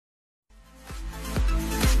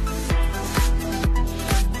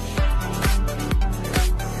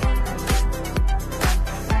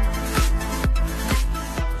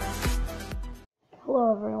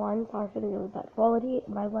sorry for the really bad quality.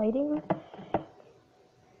 My lighting,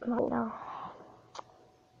 no,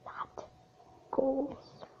 not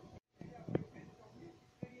goals.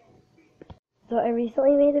 So I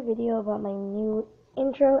recently made a video about my new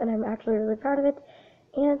intro, and I'm actually really proud of it.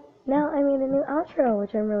 And now I made a new outro,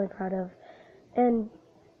 which I'm really proud of. And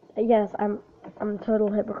yes, I'm a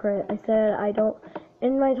total hypocrite. I said I don't,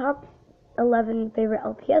 in my top 11 favorite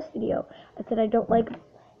LPS video, I said I don't like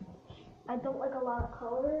a lot of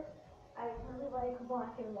color. I really like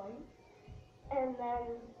black and white. And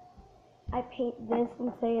then I paint this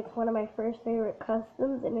and say it's one of my first favorite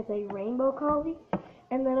customs, and it's a rainbow collie.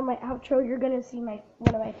 And then in my outro, you're gonna see one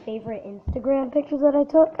of my favorite Instagram pictures that I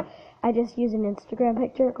took. I just used an Instagram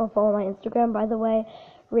picture. Go follow my Instagram, by the way,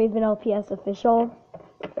 Raven LPS official,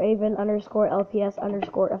 Raven_LPS_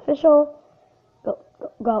 official.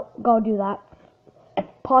 Go do that.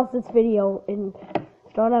 Pause this video, and if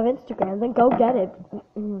you don't have Instagram, then go get it.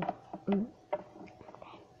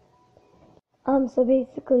 So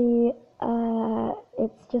basically,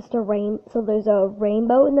 it's just so there's a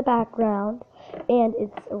rainbow in the background, and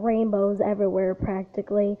it's rainbows everywhere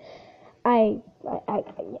practically. I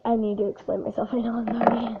need to explain myself. I know, I'm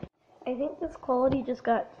sorry. I think this quality just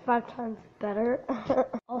got 5 times better.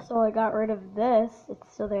 Also, I got rid of this.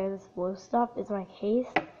 It's still there. This blue stuff is my case.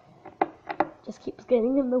 Just keeps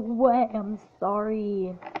getting in the way. I'm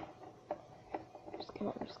sorry. I'm just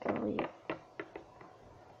gonna leave.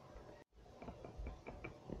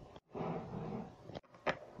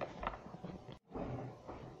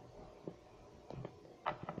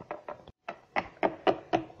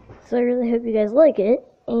 So I really hope you guys like it,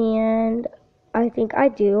 and I think I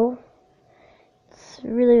do. It's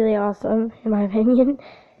really, really awesome, in my opinion,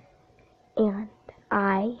 and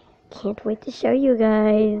I can't wait to show you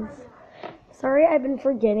guys. Sorry, I've been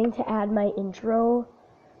forgetting to add my intro.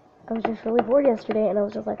 I was just really bored yesterday, and I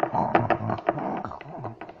was just like,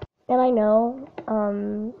 and I know,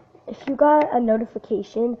 if you got a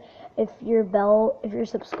notification, if you're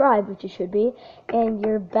subscribed, which you should be, and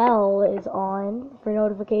your bell is on for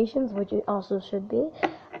notifications, which it also should be,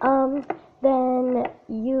 then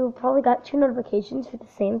you probably got 2 notifications for the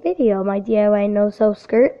same video, my DIY no-sew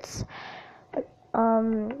skirts,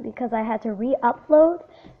 because I had to re-upload,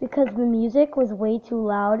 because the music was way too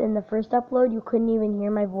loud in the first upload. You couldn't even hear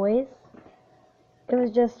my voice. It was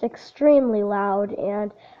just extremely loud,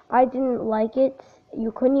 and I didn't like it.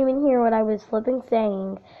 You couldn't even hear what I was flipping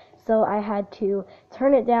saying, so I had to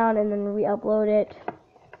turn it down and then re-upload it.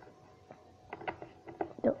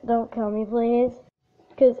 Don't kill me, please.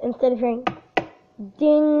 Because instead of hearing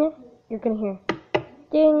ding, you're gonna hear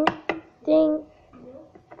ding, ding.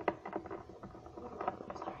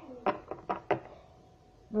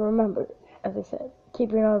 But remember, as I said,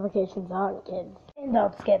 keep your notifications on, kids. And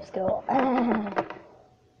don't skip school. Not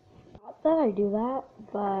that I do that,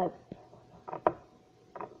 but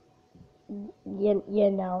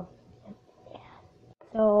you know.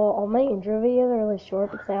 So all my intro videos are really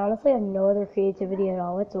short because I honestly have no other creativity at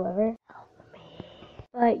all whatsoever.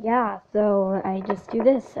 But yeah, so I just do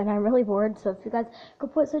this, and I'm really bored, so if you guys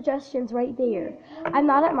could put suggestions right there. I'm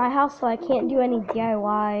not at my house, so I can't do any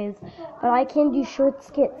DIYs, but I can do short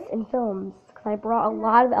skits and films, because I brought a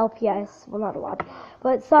lot of LPS, well, not a lot,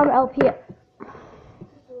 but some LPS.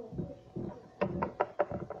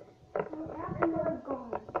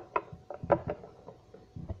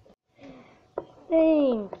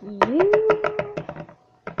 Thank you.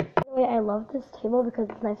 By the way, I love this table because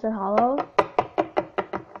it's nice and hollow.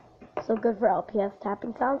 So good for LPS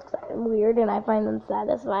tapping sounds because I'm weird and I find them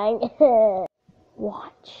satisfying.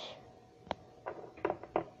 Watch.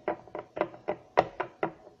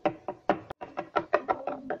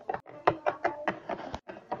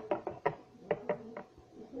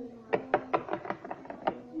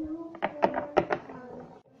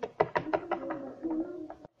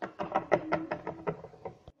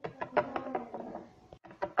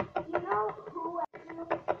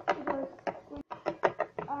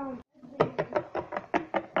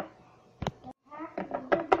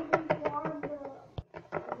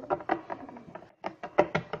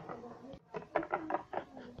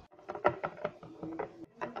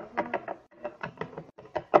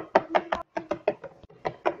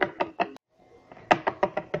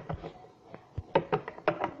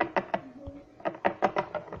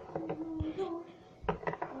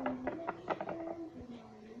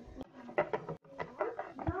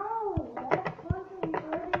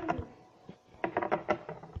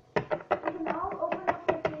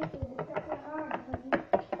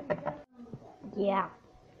 Yeah.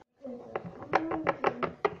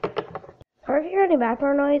 Sorry if you're hearing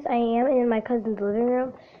background noise. I am in my cousin's living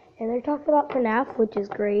room, and they're talking about FNAF, which is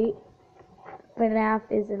great. FNAF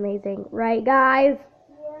is amazing. Right, guys?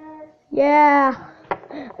 Yes. Yeah.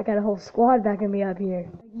 I got a whole squad backing me up here.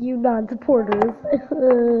 You non-supporters.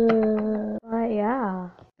 But yeah.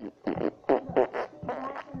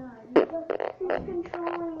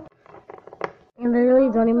 I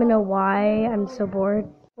literally don't even know why I'm so bored.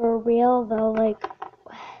 For real though, like...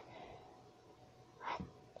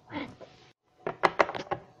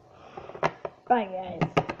 Bye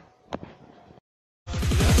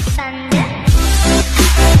guys.